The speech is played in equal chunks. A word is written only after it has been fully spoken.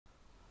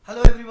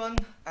Hello everyone,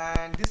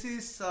 and this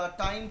is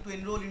time to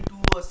enroll into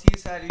a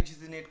CSIR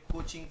UGC NET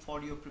coaching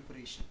for your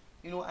preparation.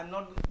 I'm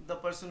not the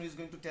person who is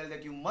going to tell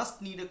that you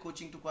must need a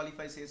coaching to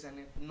qualify CSIR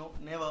NET. No,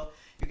 never.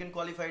 You can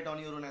qualify it on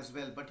your own as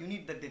well, but you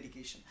need the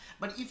dedication.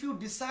 But if you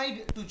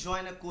decide to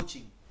join a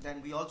coaching,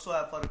 then we also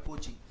have for a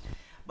coaching.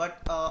 But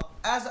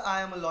as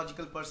I am a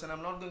logical person,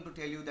 I'm not going to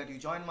tell you that you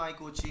join my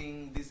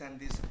coaching, this and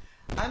this.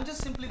 I'm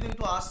just simply going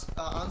to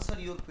answer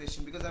your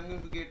question, because I'm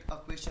going to get a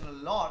question a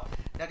lot,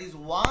 that is,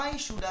 why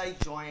should I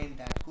join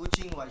that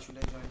coaching? Why should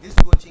I join this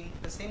coaching?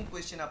 The same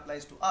question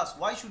applies to us.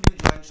 Why should you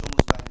join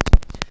Shomu's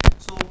Biology?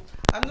 So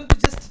I'm going to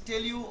just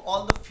tell you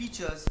all the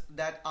features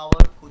that our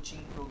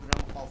coaching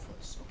program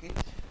offers. Okay,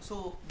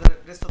 so the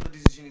rest of the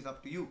decision is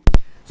up to you.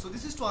 So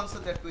this is to answer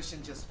that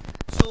question just.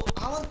 So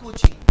our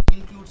coaching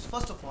includes,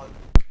 first of all,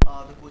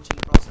 the coaching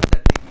process,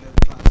 that regular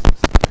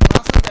classes. The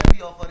classes that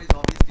we offer is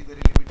obviously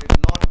very limited,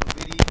 not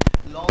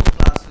very long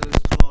classes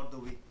throughout the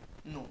week.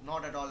 No,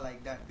 not at all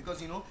like that,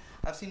 because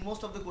I've seen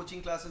most of the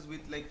coaching classes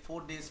with like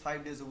 4 days,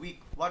 5 days a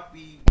week. What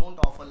we don't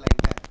offer like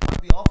that.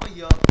 What we offer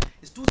here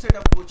is two set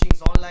of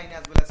coachings, online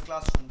as well as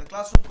classroom. The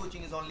classroom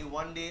coaching is only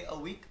 1 day a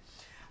week,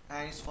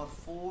 and it's for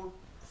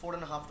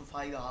 4.5 to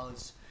 5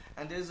 hours,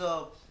 and there is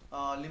a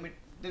limit.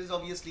 There is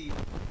obviously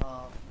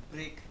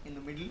break in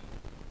the middle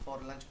for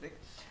lunch break.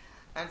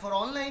 And for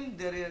online,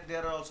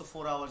 there are also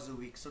 4 hours a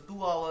week, so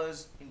 2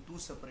 hours in 2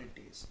 separate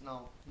days.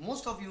 Now,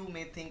 most of you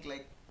may think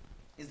like,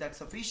 is that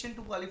sufficient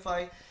to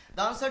qualify?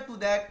 The answer to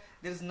that,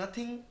 there is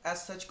nothing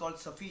as such called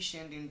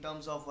sufficient in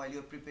terms of while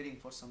you're preparing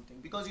for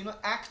something, because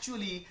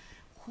actually,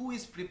 who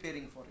is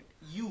preparing for it?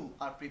 You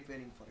are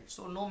preparing for it.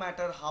 So no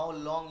matter how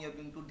long you're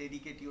going to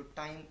dedicate your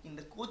time in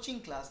the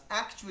coaching class,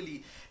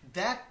 actually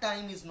that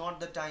time is not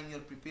the time you're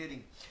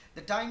preparing.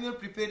 The time you're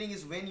preparing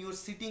is when you're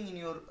sitting in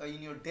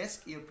your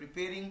desk. You're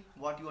preparing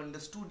what you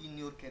understood in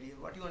your career,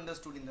 what you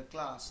understood in the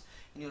class,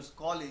 in your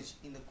college,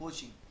 in the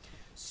coaching.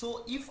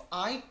 So if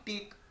I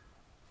take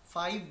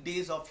 5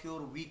 days of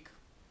your week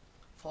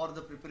for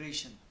the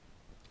preparation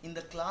in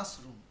the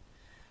classroom,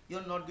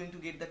 you're not going to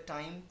get the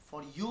time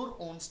for your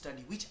own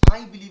study, which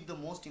I believe the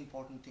most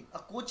important thing. A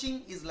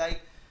coaching is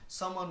like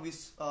someone who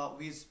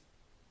is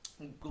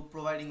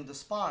providing the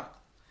spark,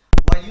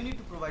 while you need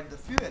to provide the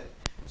fuel.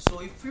 So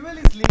if fuel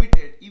is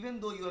limited, even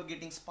though you are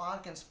getting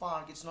spark,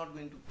 it's not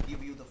going to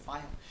give you the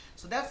fire.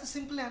 So that's the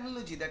simple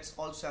analogy that's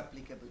also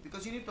applicable,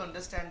 because you need to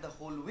understand the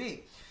whole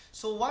way.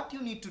 So what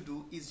you need to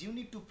do is you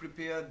need to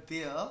prepare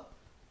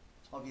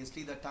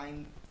obviously the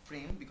time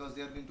frame, because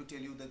they are going to tell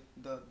you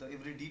the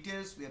every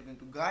details. We are going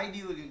to guide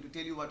you. We're going to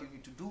tell you what you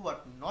need to do,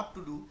 what not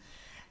to do,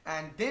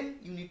 and then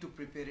you need to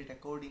prepare it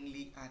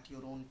accordingly at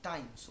your own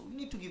time. So you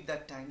need to give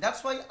that time.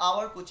 That's why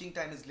our coaching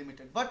time is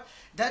limited, but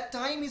that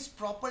time is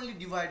properly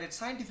divided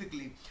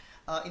scientifically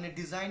in a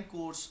design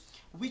course,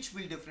 which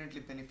will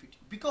definitely benefit you.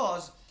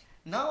 Because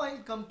now I'll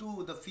come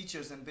to the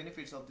features and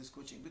benefits of this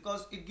coaching,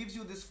 because it gives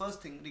you this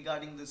first thing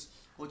regarding this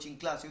coaching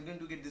class. You're going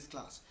to get this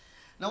class.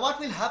 Now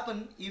what will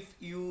happen if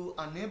you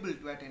are unable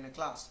to attend a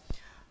class?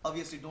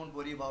 Obviously don't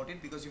worry about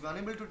it, because if you're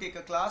unable to take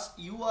a class,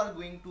 you are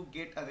going to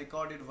get a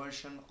recorded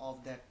version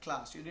of that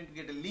class. You're going to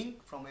get a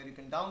link from where you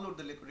can download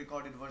the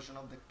recorded version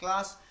of the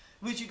class,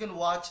 which you can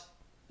watch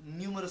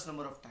numerous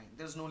number of times.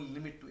 There's no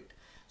limit to it.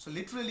 So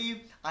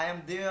literally I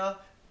am there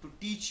to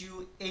teach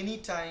you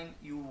anytime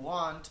you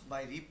want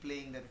by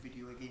replaying that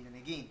video again and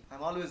again.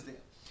 I'm always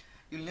there.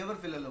 You'll never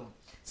feel alone.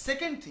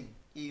 Second thing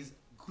is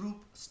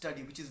group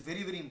study, which is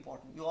very, very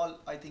important. You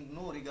all, I think,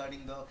 know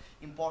regarding the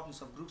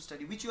importance of group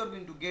study, which you are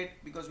going to get,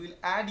 because we'll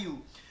add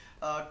you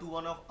to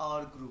one of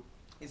our group.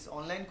 It's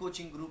online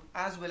coaching group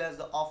as well as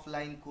the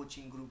offline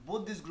coaching group.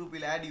 Both this group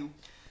will add you,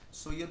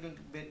 so you're going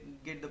to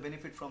get the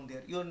benefit from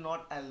there. You're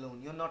not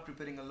alone. You're not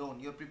preparing alone.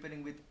 You're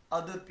preparing with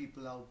other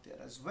people out there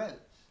as well,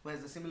 who has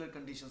the similar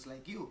conditions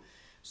like you.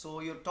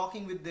 So you're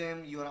talking with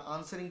them, you are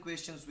answering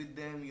questions with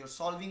them, you're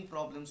solving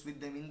problems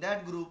with them in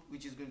that group,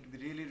 which is going to be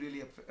really,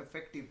 really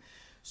effective.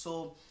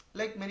 So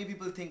like many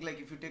people think, like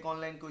if you take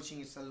online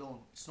coaching, it's alone.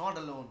 It's not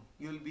alone.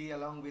 You'll be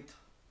along with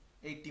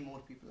 80 more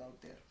people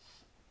out there.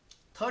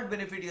 Third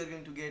benefit you're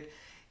going to get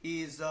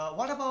is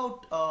what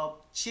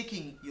about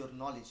checking your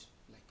knowledge?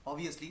 Like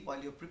obviously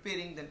while you're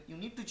preparing, then you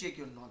need to check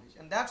your knowledge,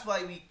 and that's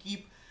why we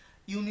keep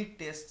unit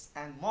tests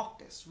and mock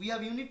tests. We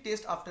have unit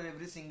tests after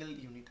every single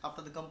unit,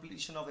 after the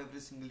completion of every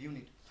single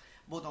unit,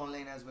 both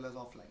online as well as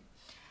offline.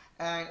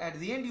 And at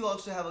the end, you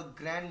also have a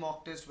grand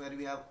mock test where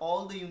we have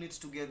all the units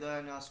together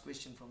and ask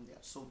questions from there.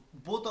 So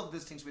both of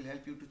these things will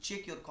help you to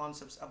check your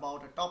concepts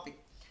about a topic.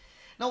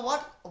 Now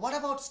what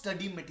about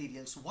study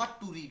materials?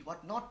 What to read,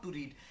 what not to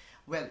read?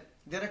 Well,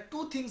 there are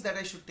two things that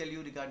I should tell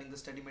you regarding the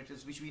study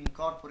materials, which we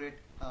incorporate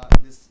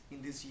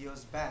in this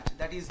year's batch.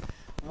 That is,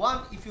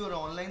 one, if you are an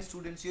online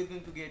student, you're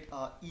going to get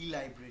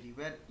e-library,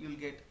 where you'll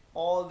get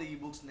all the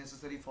ebooks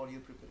necessary for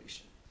your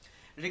preparation.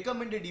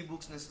 Recommended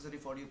ebooks necessary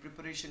for your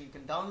preparation. You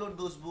can download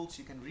those books,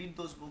 you can read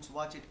those books,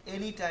 watch it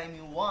anytime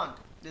you want.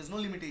 There's no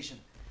limitation.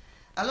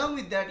 Along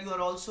with that, you are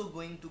also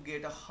going to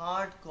get a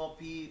hard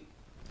copy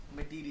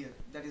material,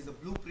 that is the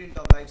blueprint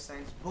of life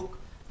science book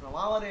from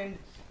our end,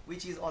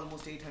 which is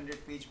almost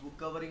 800-page book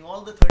covering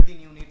all the 13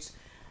 units,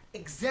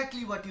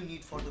 exactly what you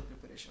need for the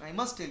preparation. I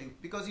must tell you,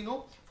 because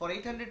for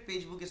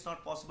 800-page book it's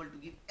not possible to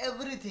give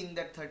everything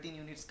that 13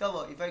 units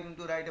cover. If I'm going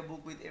to write a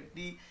book with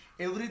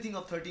everything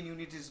of 13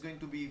 units, is going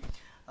to be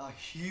a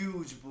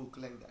huge book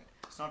like that.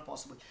 It's not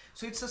possible.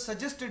 So it's a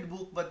suggested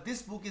book, but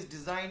this book is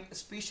designed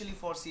especially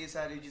for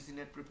CSIR UGC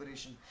NET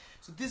preparation.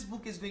 So this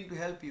book is going to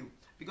help you,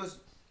 because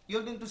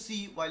you're going to see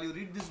while you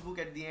read this book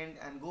at the end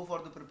and go for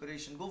the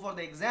preparation, go for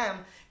the exam,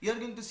 you're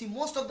going to see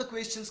most of the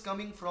questions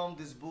coming from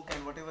this book,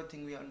 and whatever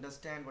thing we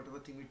understand, whatever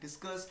thing we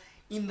discuss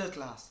in the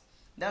class,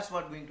 that's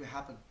what's going to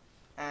happen.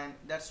 And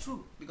that's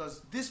true,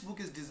 because this book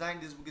is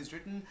designed, this book is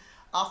written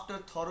after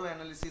thorough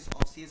analysis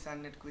of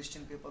CSIR NET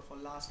question paper for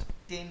last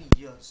 10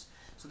 years.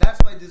 So that's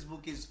why this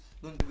book is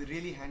going to be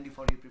really handy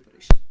for your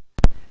preparation.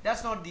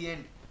 That's not the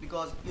end,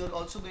 because you're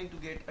also going to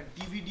get a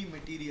DVD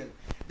material.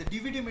 The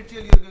DVD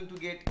material you're going to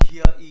get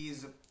here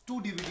is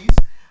 2 DVDs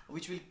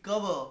which will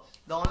cover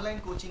the online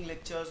coaching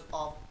lectures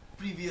of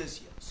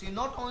previous year. So you're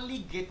not only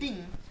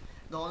getting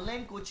the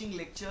online coaching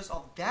lectures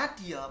of that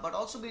year, but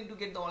also going to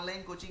get the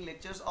online coaching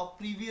lectures of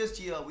previous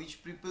year,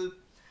 which people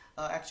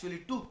actually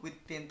took with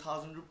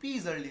 10,000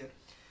 rupees earlier.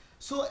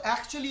 So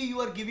actually you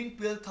are giving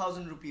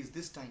 12,000 rupees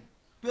this time.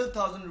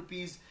 12,000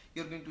 rupees,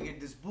 you're going to get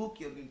this book,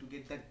 you're going to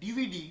get that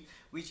DVD,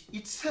 which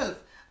itself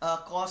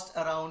cost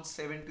around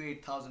 7 to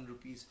 8,000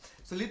 rupees.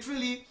 So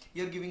literally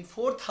you're giving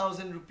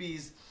 4,000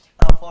 rupees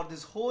for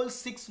this whole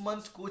 6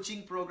 months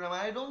coaching program.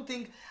 I don't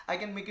think I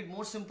can make it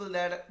more simple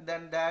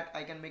than that.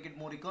 I can make it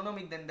more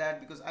economic than that,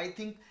 because I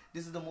think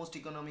this is the most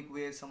economic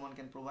way someone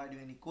can provide you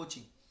any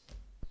coaching.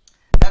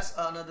 That's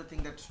another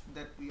thing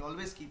that we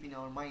always keep in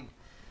our mind.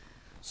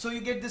 So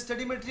you get the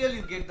study material,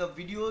 you get the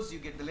videos, you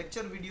get the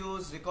lecture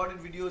videos, recorded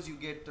videos, you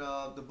get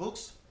the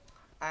books,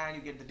 and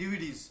you get the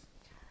DVDs,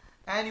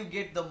 and you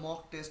get the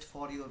mock test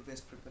for your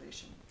best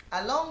preparation.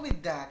 Along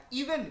with that,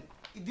 even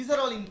these are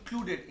all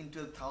included in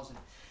 12,000.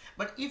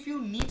 But if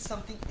you need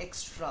something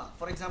extra,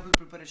 for example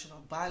preparation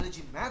of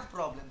biology, math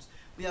problems,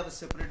 we have a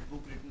separate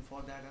book written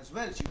for that as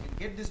well. So you can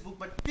get this book,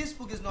 but this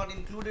book is not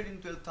included in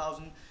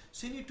 12,000.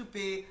 So you need to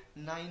pay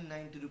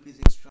 990 rupees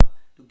extra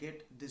to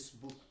get this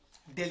book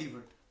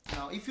delivered.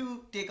 Now if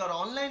you take our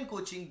online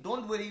coaching,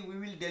 don't worry, we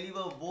will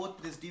deliver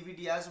both this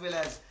DVD as well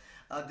as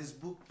this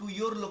book to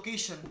your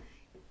location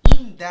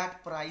in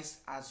that price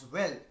as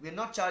well. We are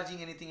not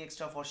charging anything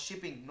extra for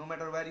shipping. No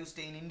matter where you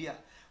stay in India,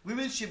 we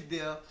will ship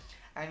there,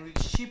 and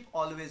we'll ship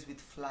always with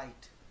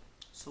flight.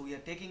 So we are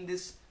taking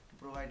this to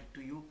provide it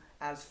to you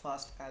as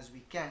fast as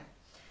we can.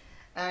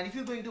 And if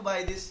you're going to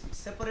buy this, it's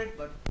separate,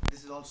 but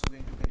this is also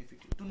going to benefit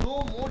you. To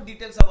know more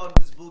details about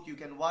this book, you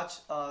can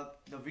watch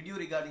the video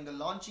regarding the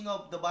launching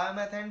of the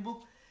Biomath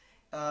Handbook.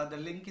 The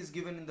link is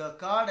given in the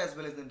card as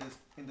well as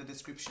in the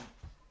description.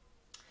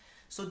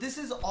 So this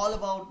is all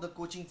about the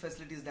coaching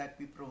facilities that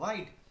we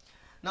provide.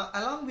 Now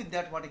along with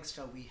that, what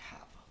extra we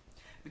have?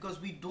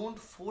 Because we don't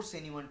force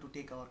anyone to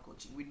take our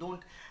coaching. We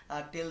don't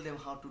tell them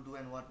how to do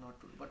and what not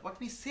to do. But what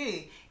we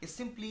say is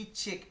simply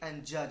check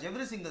and judge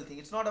every single thing.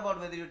 It's not about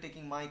whether you're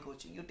taking my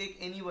coaching. You take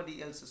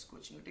anybody else's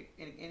coaching. You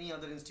take any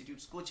other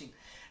institute's coaching.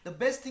 The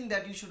best thing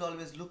that you should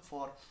always look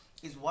for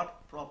is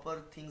what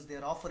proper things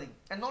they're offering.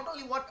 And not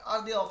only what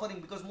are they offering,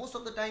 because most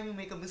of the time you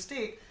make a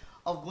mistake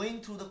of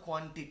going through the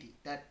quantity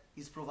that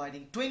is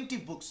providing 20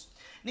 books.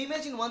 Now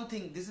imagine one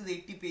thing, this is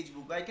 80-page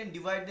book. I can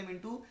divide them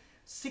into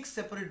 6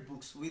 separate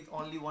books with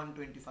only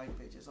 125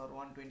 pages or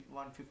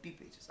 150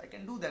 pages. I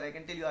can do that. I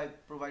can tell you I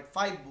provide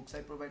 5 books, I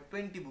provide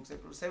 20 books, I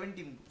provide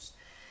 17 books.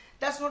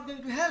 That's not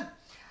going to help.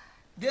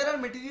 There are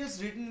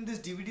materials written in these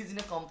DVDs in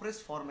a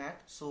compressed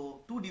format.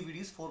 So 2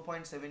 DVDs,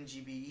 4.7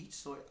 GB each,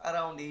 so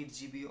around 8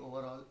 GB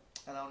overall,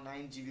 around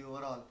 9 GB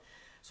overall.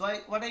 So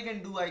what I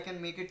can do, I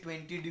can make it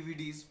 20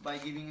 DVDs by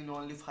giving in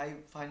only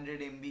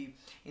 500 MB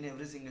in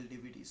every single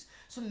DVDs.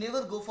 So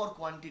never go for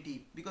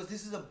quantity, because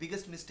this is the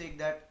biggest mistake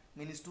that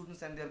many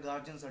students and their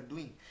guardians are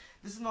doing.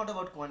 This is not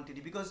about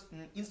quantity, because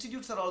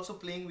institutes are also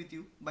playing with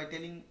you by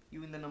telling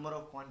you in the number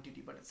of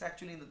quantity, but it's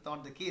actually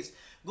not the case.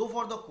 Go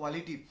for the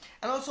quality,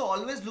 and also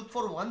always look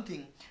for one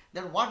thing,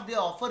 that what they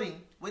are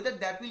offering, whether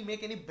that will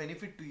make any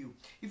benefit to you.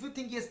 If you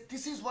think, yes,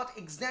 this is what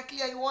exactly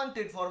I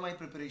wanted for my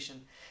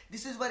preparation,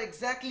 this is where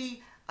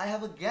exactly I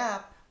have a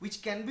gap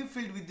which can be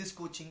filled with this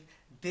coaching,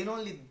 then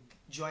only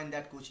join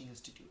that coaching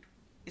institute.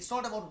 It's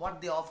not about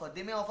what they offer.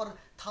 They may offer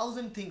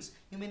 1,000 things.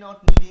 You may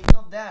not need any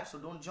of that, so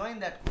don't join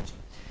that coaching.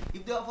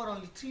 If they offer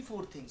only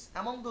 3-4 things,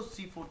 among those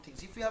 3-4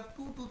 things, if you have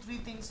 2 to 3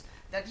 things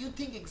that you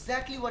think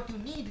exactly what you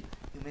need,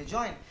 you may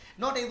join.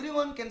 Not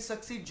everyone can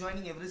succeed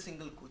joining every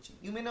single coaching.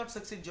 You may not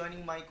succeed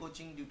joining my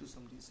coaching due to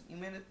some reason. You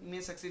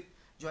may succeed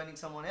joining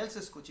someone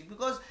else's coaching,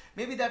 because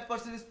maybe that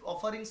person is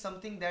offering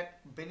something that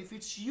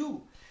benefits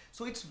you.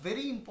 So it's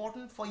very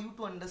important for you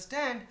to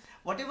understand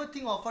whatever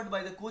thing offered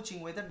by the coaching,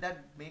 whether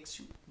that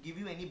give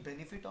you any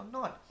benefit or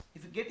not.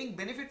 If you're getting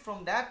benefit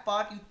from that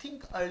part you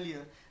think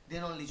earlier,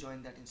 then only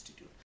join that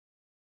institute.